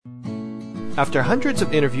After hundreds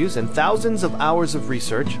of interviews and thousands of hours of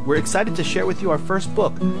research, we're excited to share with you our first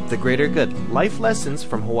book, The Greater Good, Life Lessons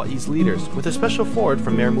from Hawaii's Leaders, with a special foreword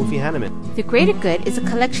from Mayor Mufi Hanneman. The Greater Good is a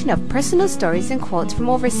collection of personal stories and quotes from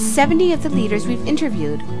over 70 of the leaders we've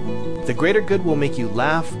interviewed. The Greater Good will make you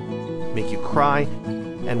laugh, make you cry,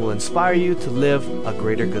 and will inspire you to live a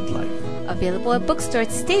greater good life. Available at bookstores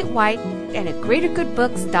statewide and at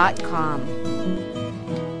greatergoodbooks.com.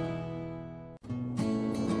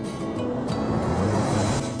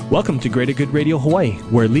 Welcome to Greater Good Radio Hawaii,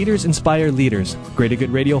 where leaders inspire leaders. Greater Good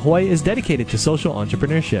Radio Hawaii is dedicated to social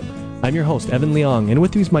entrepreneurship. I'm your host, Evan Leong, and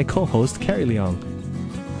with me is my co-host, Carrie Leong.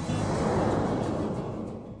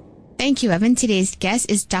 Thank you, Evan. Today's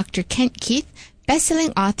guest is Dr. Kent Keith,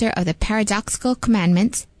 best-selling author of The Paradoxical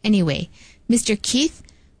Commandments. Anyway, Mr. Keith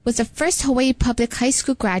was the first Hawaii Public High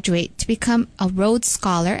School graduate to become a Rhodes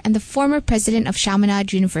Scholar and the former president of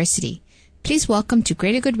Chaminade University. Please welcome to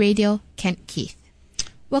Greater Good Radio, Kent Keith.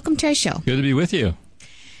 Welcome to our show. Good to be with you.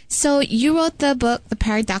 So you wrote the book, The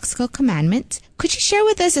Paradoxical Commandment. Could you share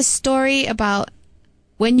with us a story about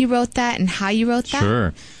when you wrote that and how you wrote that?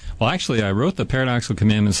 Sure. Well, actually, I wrote the Paradoxical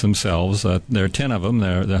Commandments themselves. There are 10 of them.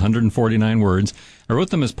 They're 149 words. I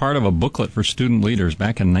wrote them as part of a booklet for student leaders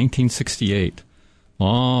back in 1968,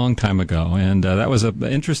 long time ago. And that was an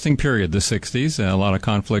interesting period, the 60s, a lot of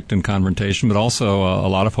conflict and confrontation, but also a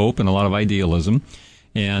lot of hope and a lot of idealism.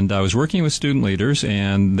 And I was working with student leaders,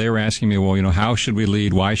 and they were asking me, well, how should we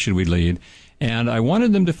lead? Why should we lead? And I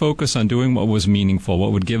wanted them to focus on doing what was meaningful,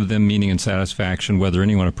 what would give them meaning and satisfaction, whether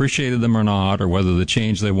anyone appreciated them or not, or whether the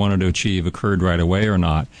change they wanted to achieve occurred right away or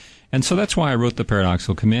not. And so that's why I wrote the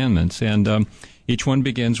Paradoxical Commandments. And each one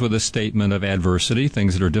begins with a statement of adversity,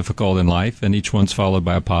 things that are difficult in life, and each one's followed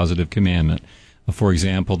by a positive commandment. For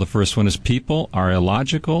example, the first one is people are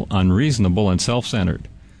illogical, unreasonable, and self-centered.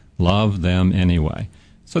 Love them anyway.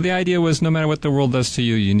 So the idea was no matter what the world does to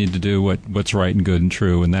you, you need to do what's right and good and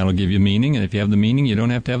true, and that'll give you meaning. And if you have the meaning, you don't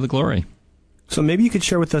have to have the glory. So maybe you could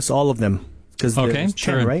share with us all of them. Okay,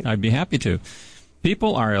 sure. Right? I'd be happy to.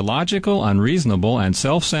 People are illogical, unreasonable, and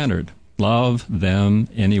self-centered. Love them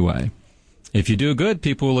anyway. If you do good,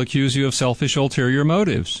 people will accuse you of selfish, ulterior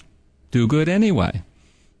motives. Do good anyway.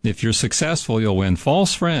 If you're successful, you'll win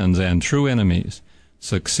false friends and true enemies.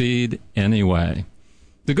 Succeed anyway.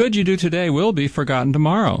 The good you do today will be forgotten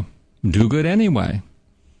tomorrow. Do good anyway.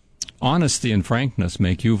 Honesty and frankness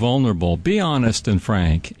make you vulnerable. Be honest and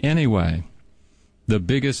frank anyway. The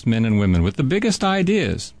biggest men and women with the biggest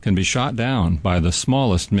ideas can be shot down by the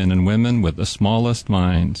smallest men and women with the smallest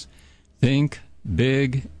minds. Think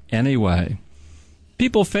big anyway.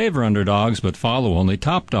 People favor underdogs but follow only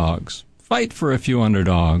top dogs. Fight for a few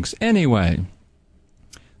underdogs anyway.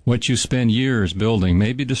 What you spend years building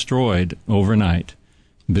may be destroyed overnight.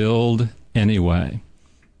 Build anyway.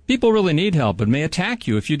 People really need help but may attack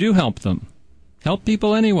you if you do help them. Help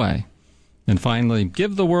people anyway. And finally,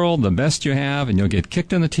 give the world the best you have and you'll get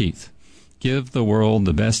kicked in the teeth. Give the world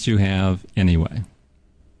the best you have anyway.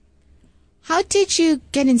 How did you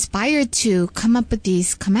get inspired to come up with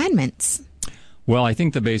these commandments? Well, I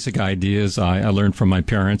think the basic ideas I learned from my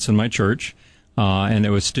parents and my church. And it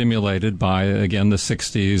was stimulated by, again, the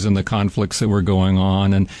 60s and the conflicts that were going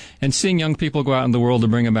on and seeing young people go out in the world to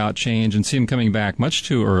bring about change and see them coming back much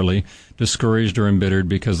too early, discouraged or embittered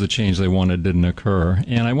because the change they wanted didn't occur.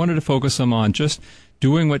 And I wanted to focus them on just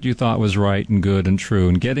doing what you thought was right and good and true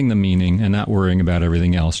and getting the meaning and not worrying about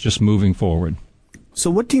everything else, just moving forward. So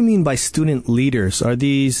what do you mean by student leaders? Are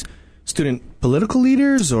these student political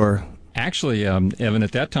leaders or... Actually, Evan,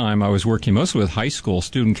 at that time, I was working mostly with high school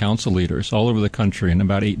student council leaders all over the country in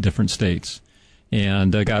about 8 different states,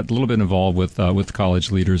 and I got a little bit involved with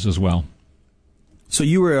college leaders as well. So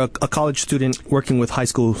you were a college student working with high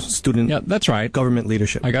school student Yeah, that's right. government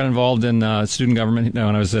leadership. I got involved in student government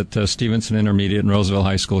when I was at Stevenson Intermediate and Roosevelt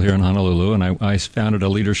High School here in Honolulu, and I founded a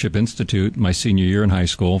leadership institute my senior year in high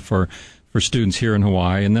school for students here in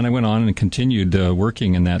Hawaii, and then I went on and continued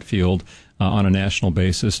working in that field on a national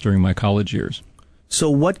basis during my college years. So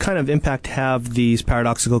what kind of impact have these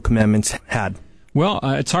paradoxical commandments had? Well,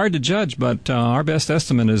 it's hard to judge, but our best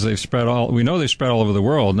estimate is they've spread we know they've spread all over the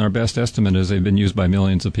world, and our best estimate is they've been used by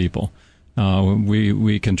millions of people.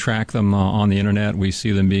 We can track them on the internet. We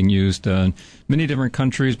see them being used in many different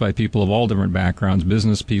countries by people of all different backgrounds,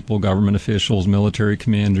 business people, government officials, military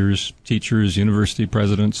commanders, teachers, university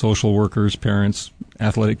presidents, social workers, parents,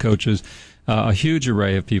 athletic coaches, a huge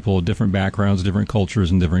array of people of different backgrounds, different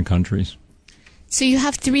cultures, and different countries. So you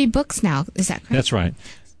have 3 books now, is that correct? That's right.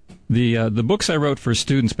 The books I wrote for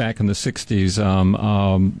students back in the 60s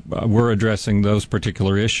were addressing those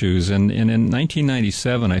particular issues. And in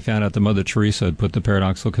 1997, I found out that Mother Teresa had put the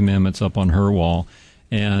Paradoxical Commandments up on her wall.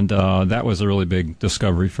 And that was a really big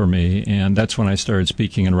discovery for me. And that's when I started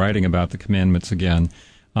speaking and writing about the commandments again.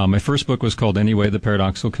 My first book was called Anyway, the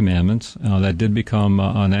Paradoxical Commandments. That did become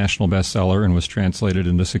a national bestseller and was translated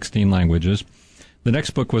into 16 languages. The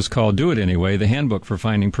next book was called Do It Anyway, the Handbook for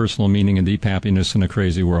Finding Personal Meaning and Deep Happiness in a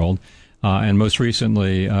Crazy World. And most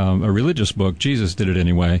recently, a religious book, Jesus Did It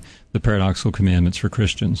Anyway, the Paradoxical Commandments for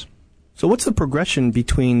Christians. So what's the progression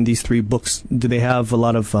between these three books? Do they have a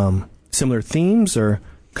lot of similar themes or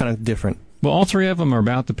kind of different? Well, all three of them are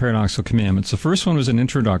about the Paradoxical Commandments. The first one was an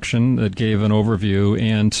introduction that gave an overview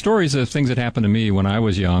and stories of things that happened to me when I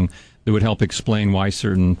was young that would help explain why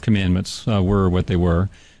certain commandments were what they were.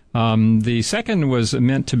 The second was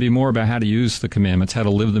meant to be more about how to use the commandments, how to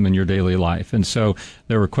live them in your daily life. And so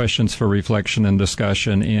there were questions for reflection and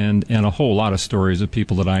discussion and a whole lot of stories of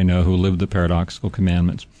people that I know who lived the Paradoxical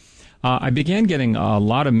Commandments. I began getting a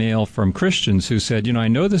lot of mail from Christians who said, I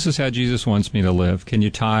know this is how Jesus wants me to live. Can you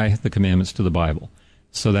tie the commandments to the Bible?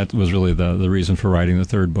 So that was really the reason for writing the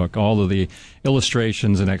third book. All of the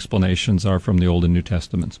illustrations and explanations are from the Old and New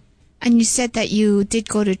Testaments. And you said that you did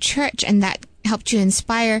go to church and that helped you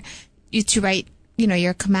inspire you to write,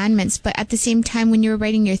 your commandments. But at the same time, when you were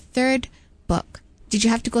writing your third book, did you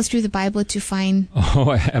have to go through the Bible to find?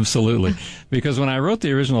 Oh, absolutely. Because when I wrote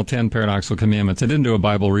the original 10 Paradoxical Commandments, I didn't do a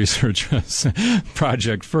Bible research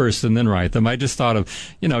project first and then write them. I just thought of,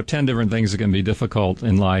 10 different things that can be difficult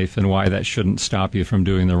in life and why that shouldn't stop you from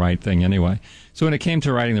doing the right thing anyway. So when it came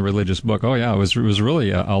to writing the religious book, it was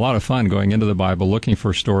really a lot of fun going into the Bible, looking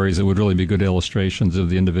for stories that would really be good illustrations of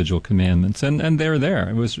the individual commandments. And they're there.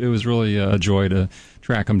 It was really a joy to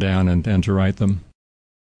track them down and to write them.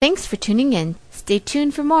 Thanks for tuning in. Stay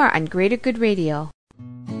tuned for more on Greater Good Radio.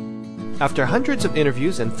 After hundreds of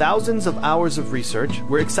interviews and thousands of hours of research,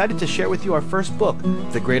 we're excited to share with you our first book,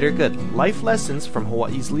 The Greater Good, Life Lessons from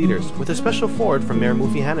Hawaii's Leaders, with a special foreword from Mayor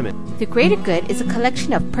Mufi Hanneman. The Greater Good is a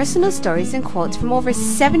collection of personal stories and quotes from over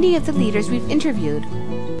 70 of the leaders we've interviewed.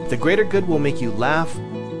 The Greater Good will make you laugh,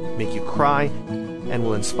 make you cry, and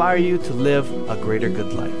will inspire you to live a greater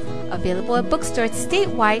good life. Available at bookstores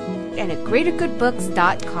statewide and at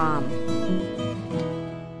greatergoodbooks.com.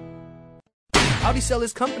 Audi sell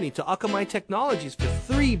his company to Akamai Technologies for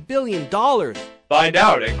 $3 billion. Find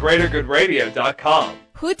out at greatergoodradio.com.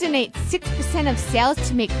 Who donates 6% of sales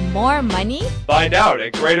to make more money? Find out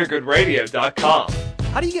at greatergoodradio.com.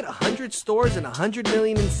 How do you get 100 stores and $100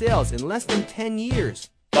 million in sales in less than 10 years?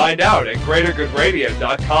 Find out at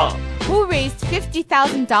greatergoodradio.com. Who raised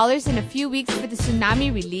 $50,000 in a few weeks for the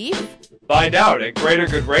tsunami relief? Find out at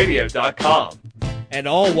greatergoodradio.com. And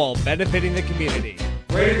all while benefiting the community.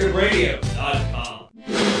 greatergoodradio.com.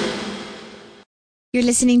 You're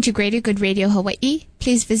listening to Greater Good Radio Hawaii.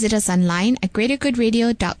 Please visit us online at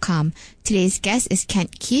greatergoodradio.com. Today's guest is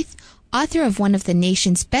Kent Keith, author of one of the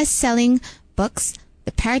nation's best-selling books,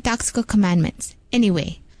 The Paradoxical Commandments.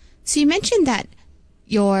 Anyway, so you mentioned that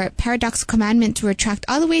your Paradoxical Commandments were tracked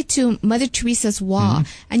all the way to Mother Teresa's wall,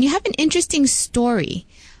 and you have an interesting story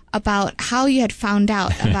about how you had found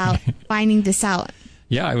out about finding this out.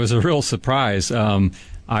 Yeah, it was a real surprise.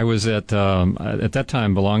 I was at that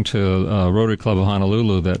time belonged to Rotary Club of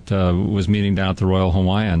Honolulu that was meeting down at the Royal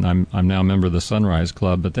Hawaiian. I'm now a member of the Sunrise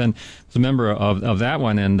Club, but then was a member of that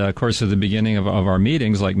one. And of course, at the beginning of our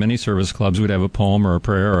meetings, like many service clubs, we'd have a poem or a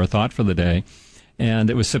prayer or a thought for the day. And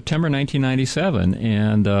it was September 1997,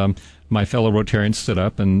 and my fellow Rotarian stood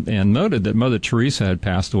up and noted that Mother Teresa had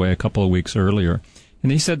passed away a couple of weeks earlier.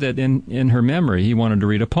 And he said that in her memory, he wanted to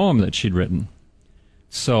read a poem that she'd written.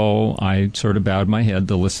 So I sort of bowed my head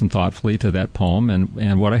to listen thoughtfully to that poem,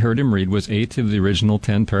 and what I heard him read was 8 of the original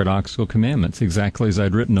 10 Paradoxical Commandments, exactly as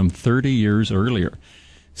I'd written them 30 years earlier.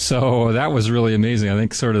 So that was really amazing. I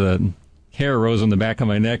think sort of the hair rose on the back of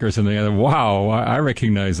my neck or something. I thought, wow, I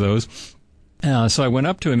recognize those. So I went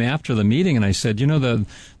up to him after the meeting, and I said,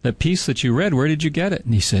 the piece that you read, where did you get it?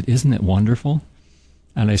 And he said, isn't it wonderful?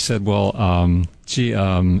 And I said, well,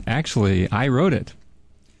 actually, I wrote it.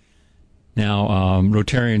 Now,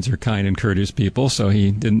 Rotarians are kind and courteous people, so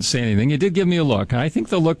he didn't say anything. He did give me a look. I think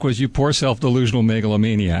the look was, you poor self-delusional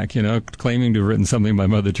megalomaniac, claiming to have written something by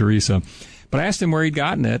Mother Teresa. But I asked him where he'd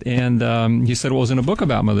gotten it, and he said, well, it was in a book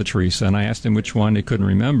about Mother Teresa, and I asked him which one. He couldn't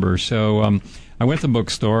remember. So I went to the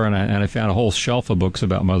bookstore, and I found a whole shelf of books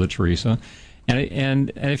about Mother Teresa.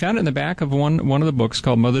 And I found it in the back of one of the books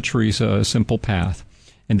called Mother Teresa, A Simple Path.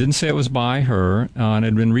 And didn't say it was by her, and it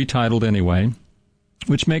had been retitled anyway,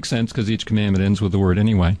 which makes sense because each commandment ends with the word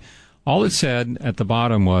anyway. All it said at the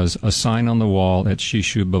bottom was a sign on the wall at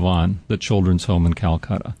Shishu Bhavan, the children's home in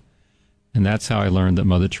Calcutta. And that's how I learned that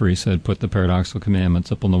Mother Teresa had put the Paradoxical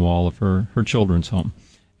Commandments up on the wall of her children's home.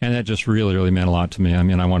 And that just really, really meant a lot to me. I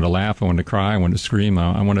mean, I wanted to laugh, I wanted to cry, I wanted to scream,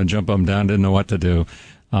 I wanted to jump up and down, didn't know what to do.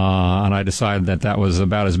 And I decided that was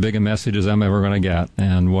about as big a message as I'm ever going to get.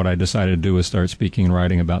 And what I decided to do was start speaking and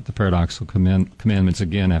writing about the Paradoxical Commandments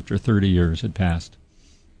again after 30 years had passed.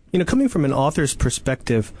 You know, coming from an author's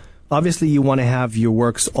perspective, obviously you want to have your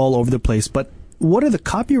works all over the place, but what are the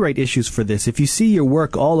copyright issues for this? If you see your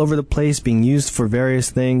work all over the place being used for various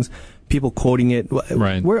things, people quoting it,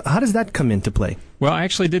 right. How does that come into play? Well, I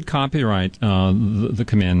actually did copyright the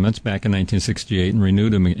commandments back in 1968 and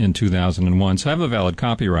renewed them in 2001. So I have a valid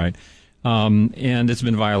copyright, and it's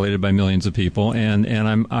been violated by millions of people. And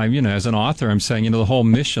I'm you know, as an author, I'm saying, you know, the whole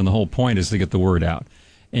mission, the whole point is to get the word out.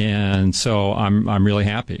 And so I'm really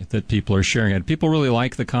happy that people are sharing it. People really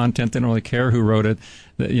like the content. They don't really care who wrote it.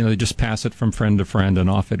 You know, they just pass it from friend to friend, and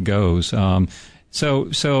off it goes. So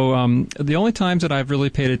the only times that I've really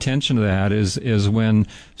paid attention to that is when,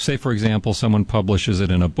 say, for example, someone publishes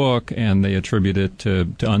it in a book and they attribute it to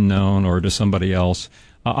unknown or to somebody else.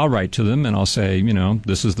 I'll write to them and I'll say, you know,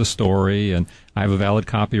 this is the story and I have a valid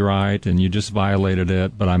copyright and you just violated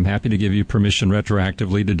it, but I'm happy to give you permission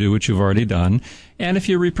retroactively to do what you've already done. And if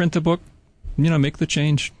you reprint the book, you know, make the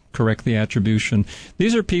change, correct the attribution.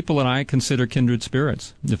 These are people that I consider kindred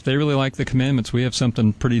spirits. If they really like the commandments, we have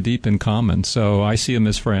something pretty deep in common. So I see them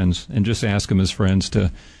as friends and just ask them as friends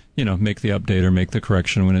to, you know, make the update or make the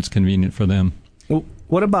correction when it's convenient for them. Well,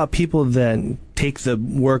 what about people that take the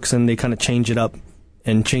works and they kind of change it up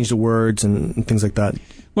and change the words and things like that?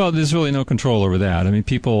 Well, there's really no control over that. I mean,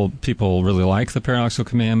 people really like the Paradoxical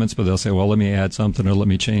Commandments, but they'll say, well, let me add something or let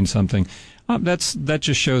me change something. That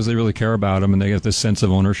just shows they really care about them and they get this sense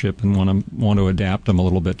of ownership and want to adapt them a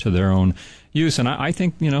little bit to their own use. And I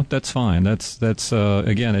think, you know, that's fine. That's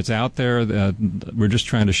again, it's out there. We're just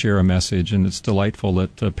trying to share a message, and it's delightful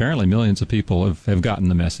that apparently millions of people have gotten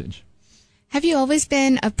the message. Have you always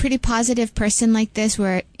been a pretty positive person like this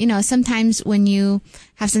where, you know, sometimes when you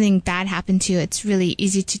have something bad happen to you, it's really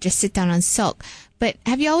easy to just sit down and sulk. But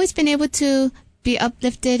have you always been able to be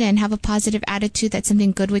uplifted and have a positive attitude that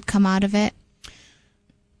something good would come out of it?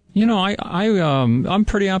 You know, I'm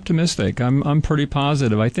pretty optimistic. I'm pretty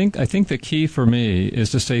positive. I think the key for me is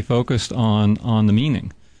to stay focused on the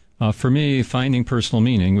meaning. For me, finding personal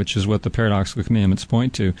meaning, which is what the Paradoxical Commandments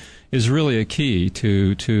point to, is really a key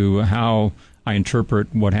to how I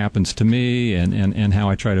interpret what happens to me and how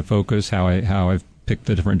I try to focus, how I've picked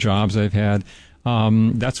the different jobs I've had.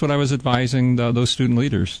 That's what I was advising those student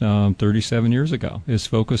leaders 37 years ago, is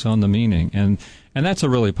focus on the meaning. And that's a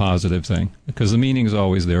really positive thing, because the meaning is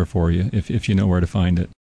always there for you if you know where to find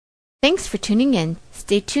it. Thanks for tuning in.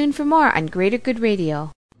 Stay tuned for more on Greater Good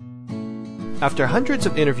Radio. After hundreds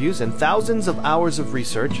of interviews and thousands of hours of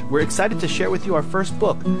research, we're excited to share with you our first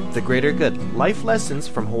book, The Greater Good, Life Lessons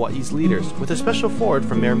from Hawaii's Leaders, with a special foreword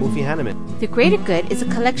from Mayor Mufi Hanneman. The Greater Good is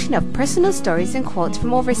a collection of personal stories and quotes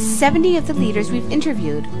from over 70 of the leaders we've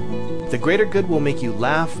interviewed. The Greater Good will make you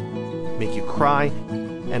laugh, make you cry,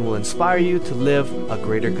 and will inspire you to live a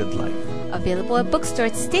greater good life. Available at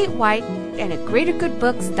bookstores statewide and at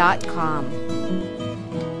greatergoodbooks.com.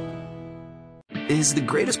 Is the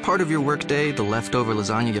greatest part of your workday the leftover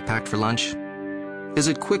lasagna you packed for lunch? Is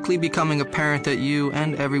it quickly becoming apparent that you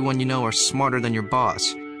and everyone you know are smarter than your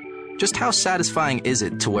boss? Just how satisfying is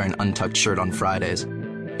it to wear an untucked shirt on Fridays?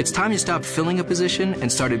 It's time you stopped filling a position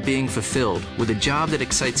and started being fulfilled with a job that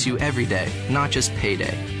excites you every day, not just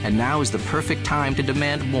payday. And now is the perfect time to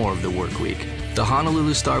demand more of the work week. The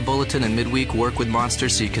Honolulu Star Bulletin and Midweek work with Monster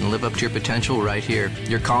so you can live up to your potential right here.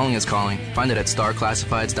 Your calling is calling. Find it at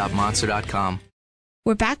starclassifieds.monster.com.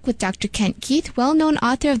 We're back with Dr. Kent Keith, well-known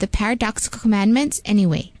author of The Paradoxical Commandments,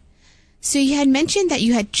 Anyway. So you had mentioned that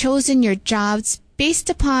you had chosen your jobs based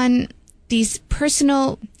upon these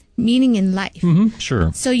personal meaning in life. Mm-hmm,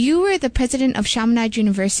 sure. So you were the president of Chaminade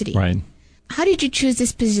University. Right. How did you choose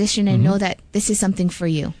this position and know that this is something for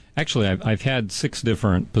you? Actually, I've had 6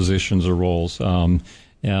 different positions or roles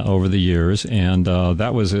over the years, and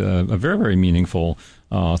that was a very, very meaningful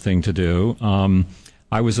thing to do.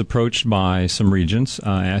 I was approached by some regents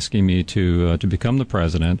asking me to become the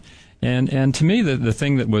president, and to me the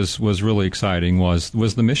thing that was really exciting was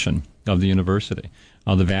the mission of the university,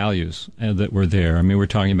 the values that were there. I mean, we're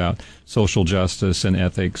talking about social justice and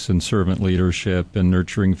ethics and servant leadership and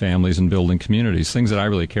nurturing families and building communities, things that I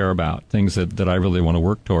really care about, things that I really want to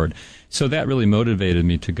work toward. So that really motivated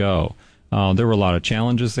me to go. There were a lot of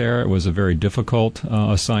challenges there. It was a very difficult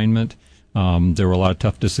assignment. There were a lot of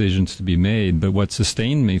tough decisions to be made, but what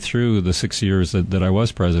sustained me through the 6 years that I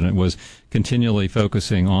was president was continually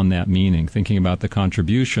focusing on that meaning, thinking about the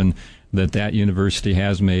contribution that university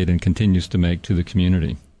has made and continues to make to the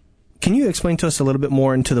community. Can you explain to us a little bit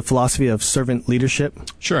more into the philosophy of servant leadership?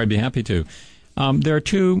 Sure, I'd be happy to. There are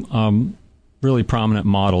two really prominent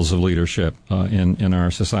models of leadership in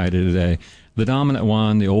our society today. The dominant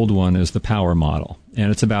one, the old one, is the power model,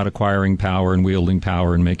 and it's about acquiring power and wielding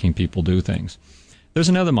power and making people do things. There's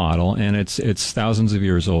another model, and it's thousands of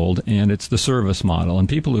years old, and it's the service model. And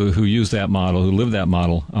people who use that model, who live that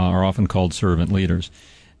model, are often called servant leaders.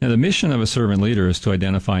 Now, the mission of a servant leader is to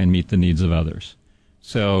identify and meet the needs of others.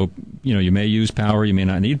 So, you may use power, you may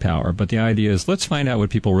not need power, but the idea is let's find out what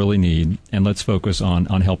people really need, and let's focus on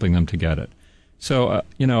helping them to get it. So,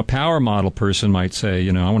 a power model person might say,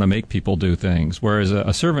 I want to make people do things, whereas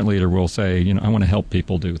a servant leader will say, I want to help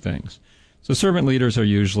people do things. So servant leaders are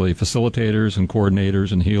usually facilitators and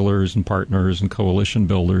coordinators and healers and partners and coalition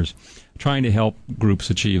builders, trying to help groups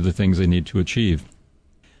achieve the things they need to achieve.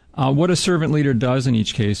 What a servant leader does in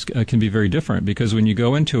each case can be very different, because when you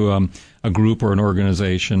go into a group or an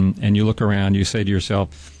organization and you look around, you say to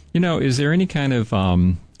yourself, is there any kind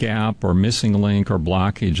of gap or missing link or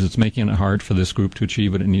blockage that's making it hard for this group to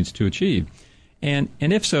achieve what it needs to achieve? And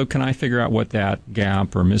if so, can I figure out what that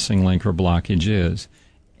gap or missing link or blockage is?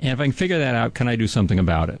 And if I can figure that out, can I do something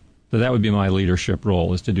about it? So that would be my leadership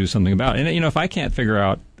role, is to do something about it. And, if I can't figure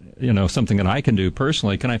out something that I can do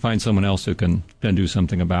personally, can I find someone else who can do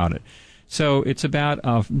something about it? So it's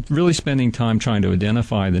about really spending time trying to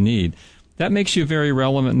identify the need. That makes you very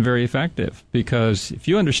relevant and very effective, because if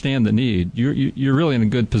you understand the need, you're really in a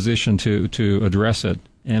good position to address it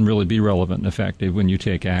and really be relevant and effective when you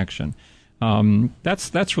take action.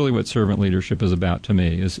 That's really what servant leadership is about to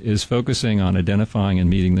me, is focusing on identifying and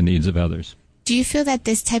meeting the needs of others. Do you feel that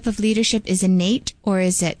this type of leadership is innate, or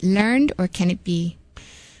is it learned, or can it be?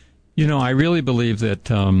 I really believe that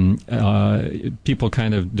people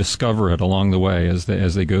kind of discover it along the way as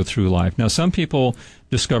they go through life. Now, some people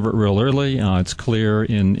discover it real early. It's clear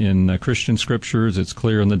in Christian scriptures. It's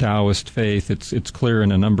clear in the Taoist faith. It's clear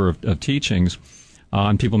in a number of teachings.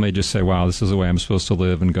 And people may just say, wow, this is the way I'm supposed to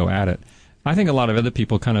live, and go at it. I think a lot of other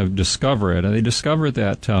people kind of discover it, and they discover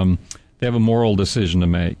that they have a moral decision to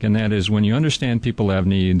make, and that is, when you understand people have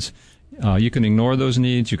needs, you can ignore those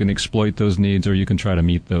needs, you can exploit those needs, or you can try to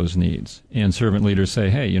meet those needs. And servant leaders say,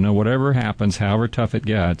 hey, whatever happens, however tough it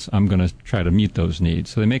gets, I'm going to try to meet those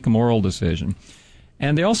needs. So they make a moral decision.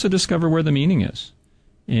 And they also discover where the meaning is.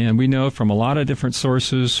 And we know from a lot of different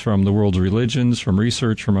sources, from the world's religions, from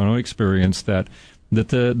research, from our own experience, that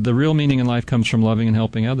the real meaning in life comes from loving and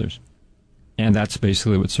helping others. And that's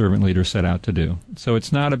basically what servant leaders set out to do. So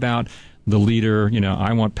it's not about the leader,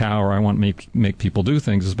 I want power, I want to make people do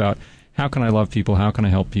things. It's about, how can I love people? How can I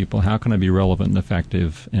help people? How can I be relevant and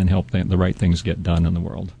effective and help the right things get done in the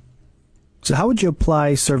world? So how would you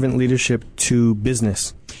apply servant leadership to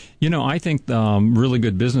business? I think really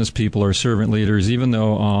good business people are servant leaders, even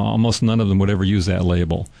though almost none of them would ever use that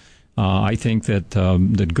label. I think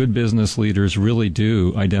that good business leaders really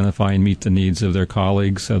do identify and meet the needs of their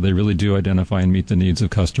colleagues. They really do identify and meet the needs of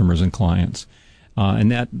customers and clients.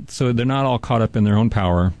 So they're not all caught up in their own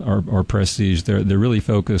power or prestige. They're really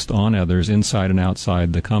focused on others inside and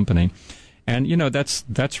outside the company. And,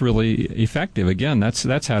 that's really effective. Again,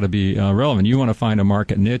 that's how to be relevant. You want to find a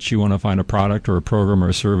market niche. You want to find a product or a program or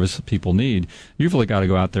a service that people need. You've really got to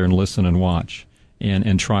go out there and listen and watch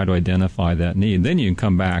and try to identify that need. Then you can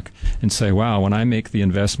come back and say, wow, when I make the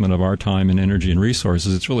investment of our time and energy and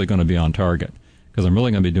resources, it's really going to be on target, because I'm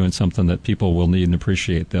really going to be doing something that people will need and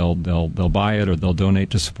appreciate. They'll buy it, or they'll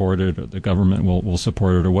donate to support it, or the government will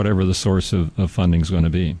support it, or whatever the source of funding is going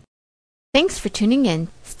to be. Thanks for tuning in.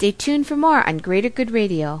 Stay tuned for more on Greater Good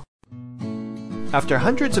Radio. After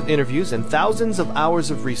hundreds of interviews and thousands of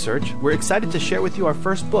hours of research, we're excited to share with you our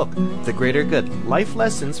first book, The Greater Good, Life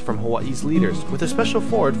Lessons from Hawaii's Leaders, with a special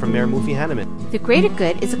foreword from Mayor Mufi Hanneman. The Greater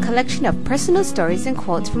Good is a collection of personal stories and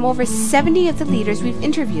quotes from over 70 of the leaders we've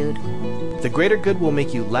interviewed. The Greater Good will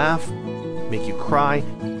make you laugh, make you cry,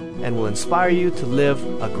 and will inspire you to live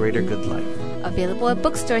a greater good life. Available at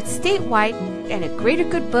bookstores statewide and at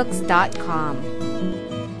greatergoodbooks.com.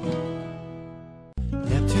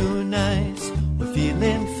 Neptune nights, we're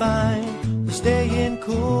feeling fine. We're staying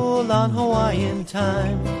cool on Hawaiian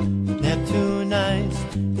time. Neptune nights,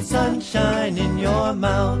 it's sunshine in your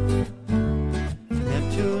mouth.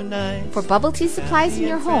 Neptune nights. For bubble tea supplies in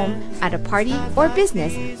your home, at a party, or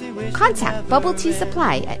business, contact Bubble Tea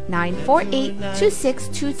Supply at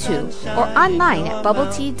 948-2622 or online at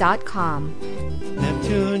bubbletea.com.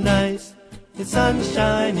 Neptune nights, it's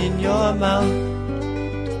sunshine in your mouth.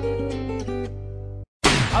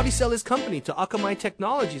 How'd he sell his company to Akamai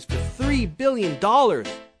Technologies for $3 billion?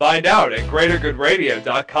 Find out at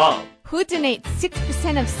GreaterGoodRadio.com. Who donates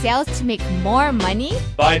 6% of sales to make more money?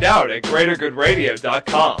 Find out at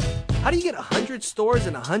GreaterGoodRadio.com. How do you get 100 stores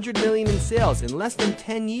and $100 million in sales in less than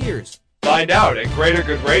 10 years? Find out at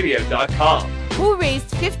GreaterGoodRadio.com. Who raised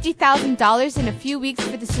 $50,000 in a few weeks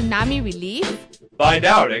for the tsunami relief? Find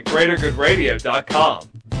out at GreaterGoodRadio.com.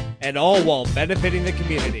 And all while benefiting the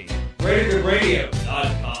community.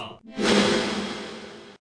 GreaterGoodRadio.com.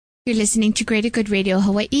 You're listening to Greater Good Radio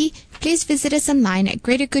Hawaii. Please visit us online at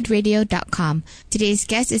greatergoodradio.com. Today's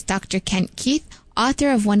guest is Dr. Kent Keith,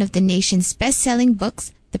 author of one of the nation's best-selling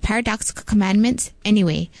books, The Paradoxical Commandments,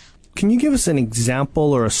 Anyway. Can you give us an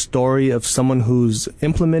example or a story of someone who's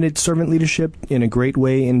implemented servant leadership in a great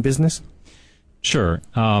way in business? Sure.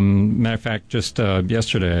 Matter of fact, just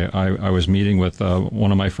yesterday, I was meeting with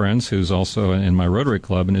one of my friends who's also in my Rotary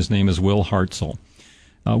Club, and his name is Will Hartzell.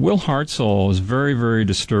 Will Hartzell is very, very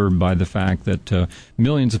disturbed by the fact that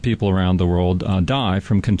millions of people around the world die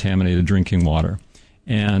from contaminated drinking water.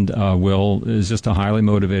 And Will is just a highly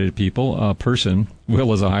motivated person.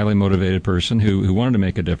 Will is a highly motivated person who wanted to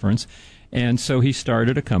make a difference. And so he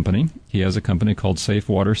started a company. He has a company called Safe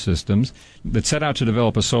Water Systems that set out to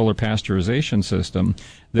develop a solar pasteurization system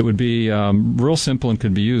that would be real simple and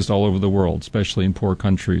could be used all over the world, especially in poor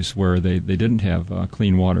countries where they didn't have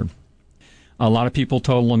clean water. A lot of people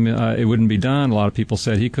told him it wouldn't be done. A lot of people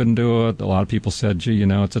said he couldn't do it. A lot of people said, gee,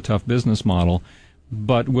 it's a tough business model.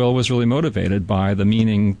 But Will was really motivated by the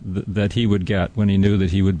meaning that he would get when he knew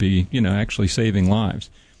that he would be, actually saving lives.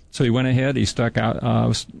 So he went ahead. He stuck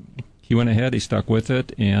with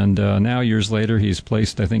it, and now years later, he's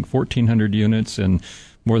placed, I think, 1,400 units in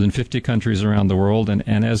more than 50 countries around the world. And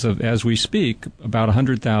as we speak, about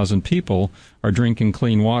 100,000 people are drinking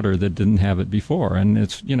clean water that didn't have it before. And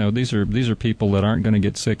it's these are people that aren't going to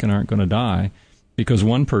get sick and aren't going to die because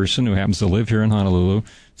one person who happens to live here in Honolulu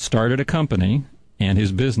started a company. And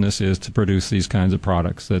his business is to produce these kinds of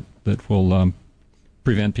products that will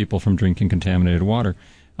prevent people from drinking contaminated water.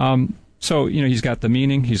 So he's got the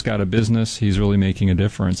meaning, he's got a business, he's really making a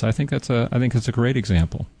difference. I think that's a great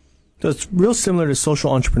example. So it's real similar to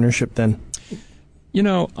social entrepreneurship, then.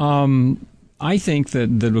 I think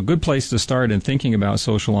that a good place to start in thinking about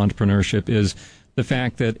social entrepreneurship is the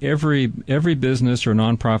fact that every business or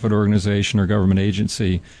nonprofit organization or government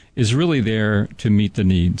agency is really there to meet the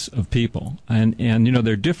needs of people. And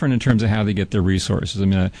they're different in terms of how they get their resources. I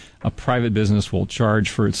mean, a private business will charge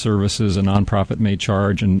for its services, a nonprofit may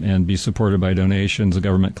charge and be supported by donations, the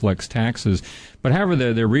government collects taxes. But however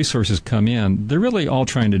their resources come in, they're really all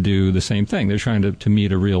trying to do the same thing. They're trying to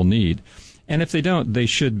meet a real need. And if they don't, they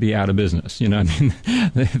should be out of business.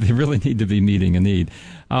 They really need to be meeting a need.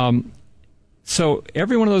 So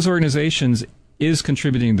every one of those organizations is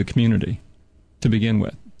contributing to the community to begin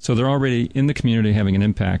with. So they're already in the community, having an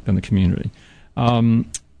impact on the community.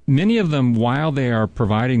 Many of them, while they are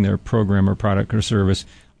providing their program or product or service,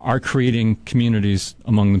 are creating communities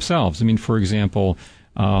among themselves. I mean, for example,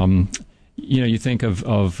 you think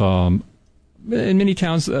of in many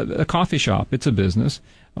towns, a coffee shop. It's a business.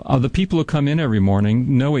 The people who come in every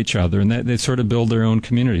morning know each other, and they sort of build their own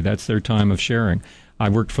community. That's their time of sharing. I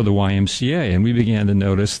worked for the YMCA, and we began to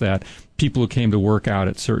notice that people who came to work out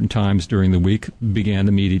at certain times during the week began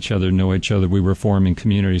to meet each other, know each other. We were forming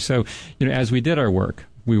communities. So, as we did our work,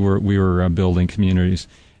 we were building communities.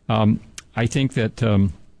 I think that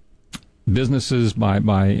businesses,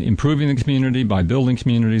 by improving the community, by building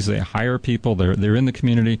communities, they hire people. They're in the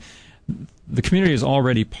community. The community is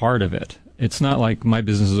already part of it. It's not like my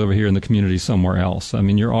business is over here in the community somewhere else. I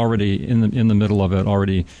mean, you're already in the middle of it,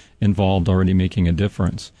 already involved, already making a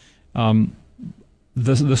difference.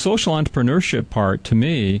 The social entrepreneurship part, to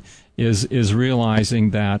me, is realizing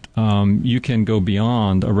that you can go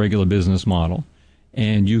beyond a regular business model,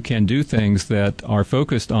 and you can do things that are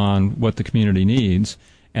focused on what the community needs,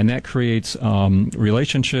 and that creates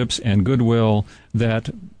relationships and goodwill that,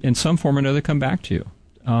 in some form or another, come back to you,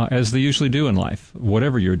 as they usually do in life,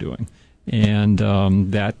 whatever you're doing. And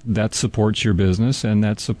that supports your business, and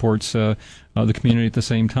that supports the community at the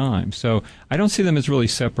same time. So I don't see them as really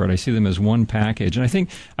separate. I see them as one package. And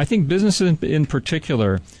I think businesses in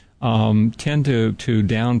particular tend to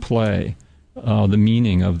downplay the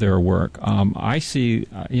meaning of their work. I see,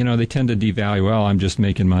 they tend to devalue, well, I'm just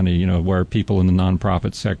making money, where people in the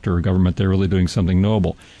nonprofit sector or government, they're really doing something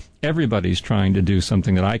noble. Everybody's trying to do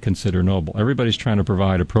something that I consider noble. Everybody's trying to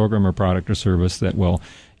provide a program or product or service that will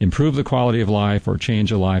improve the quality of life or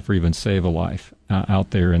change a life or even save a life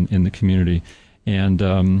out there in the community.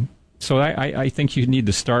 And So I think you need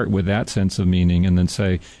to start with that sense of meaning and then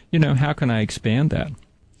say, how can I expand that?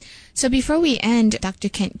 So before we end, Dr.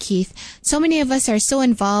 Kent Keith, so many of us are so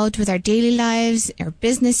involved with our daily lives, our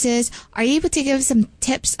businesses. Are you able to give us some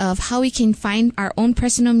tips of how we can find our own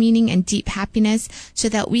personal meaning and deep happiness so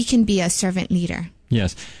that we can be a servant leader?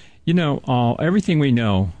 Yes. Everything we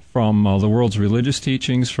know from the world's religious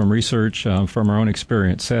teachings, from research, from our own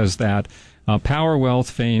experience, says that power, wealth,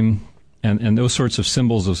 fame, and those sorts of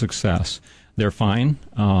symbols of success, they're fine.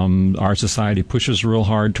 Our society pushes real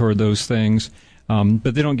hard toward those things.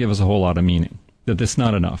 But they don't give us a whole lot of meaning, that that's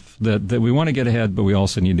not enough, that we want to get ahead, but we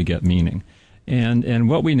also need to get meaning. And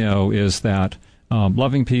what we know is that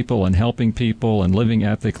loving people and helping people and living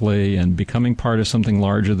ethically and becoming part of something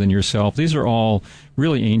larger than yourself, these are all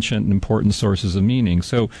really ancient and important sources of meaning.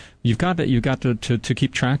 So you've got to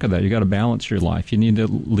keep track of that. You've got to balance your life. You need to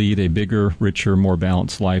lead a bigger, richer, more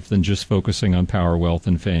balanced life than just focusing on power, wealth,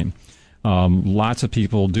 and fame. Lots of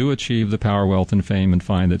people do achieve the power, wealth, and fame and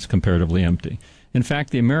find it's comparatively empty. In fact,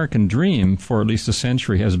 the American dream for at least a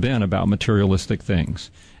century has been about materialistic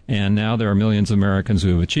things. And now there are millions of Americans who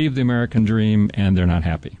have achieved the American dream, and they're not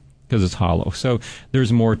happy because it's hollow. So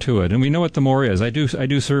there's more to it. And we know what the more is. I do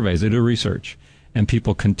surveys. I do research. And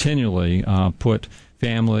people continually put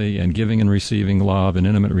family and giving and receiving love and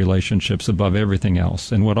intimate relationships above everything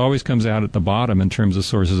else. And what always comes out at the bottom in terms of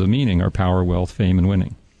sources of meaning are power, wealth, fame, and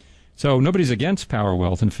winning. So nobody's against power,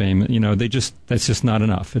 wealth, and fame. That's just not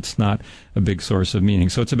enough. It's not a big source of meaning.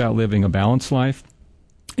 So it's about living a balanced life.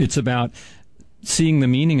 It's about seeing the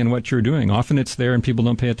meaning in what you're doing. Often it's there and people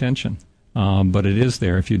don't pay attention. But it is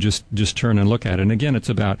there if you just turn and look at it. And again, it's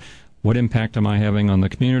about what impact am I having on the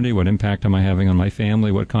community? What impact am I having on my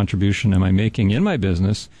family? What contribution am I making in my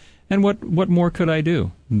business? And what more could I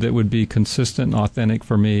do that would be consistent and authentic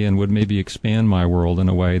for me and would maybe expand my world in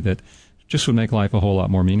a way that just would make life a whole lot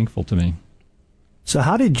more meaningful to me. So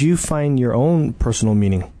how did you find your own personal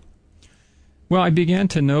meaning? Well, I began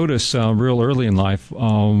to notice real early in life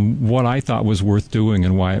what I thought was worth doing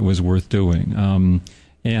and why it was worth doing.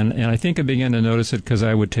 And I think I began to notice it because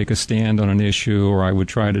I would take a stand on an issue or I would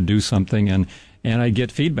try to do something and I'd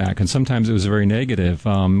get feedback. And sometimes it was very negative.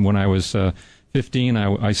 When I was 15,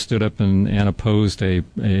 I stood up and opposed a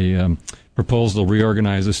proposal to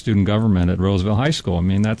reorganize the student government at Roosevelt High School. I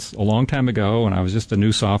mean, that's a long time ago, and I was just a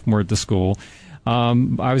new sophomore at the school.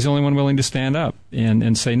 I was the only one willing to stand up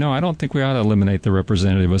and say, no, I don't think we ought to eliminate the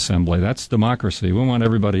representative assembly. That's democracy. We want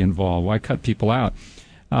everybody involved. Why cut people out?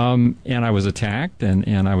 And I was attacked,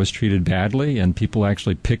 and I was treated badly, and people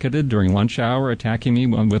actually picketed during lunch hour, attacking me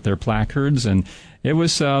with their placards, and it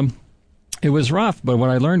was rough. But what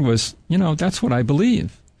I learned was, that's what I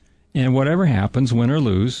believe. And whatever happens, win or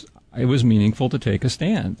lose, it was meaningful to take a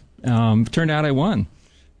stand. Turned out I won.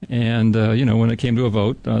 And, when it came to a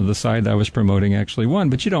vote, the side I was promoting actually won.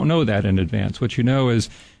 But you don't know that in advance. What you know is,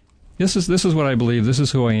 this is what I believe. This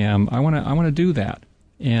is who I am. I want to do that.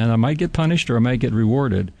 And I might get punished or I might get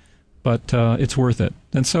rewarded. But it's worth it.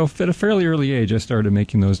 And so at a fairly early age, I started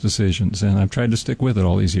making those decisions. And I've tried to stick with it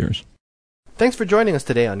all these years. Thanks for joining us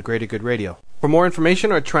today on Greater Good Radio. For more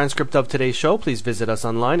information or a transcript of today's show, please visit us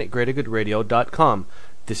online at greatergoodradio.com.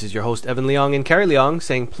 This is your host, Evan Leong and Carrie Leong,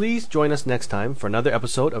 saying please join us next time for another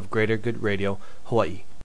episode of Greater Good Radio, Hawaii.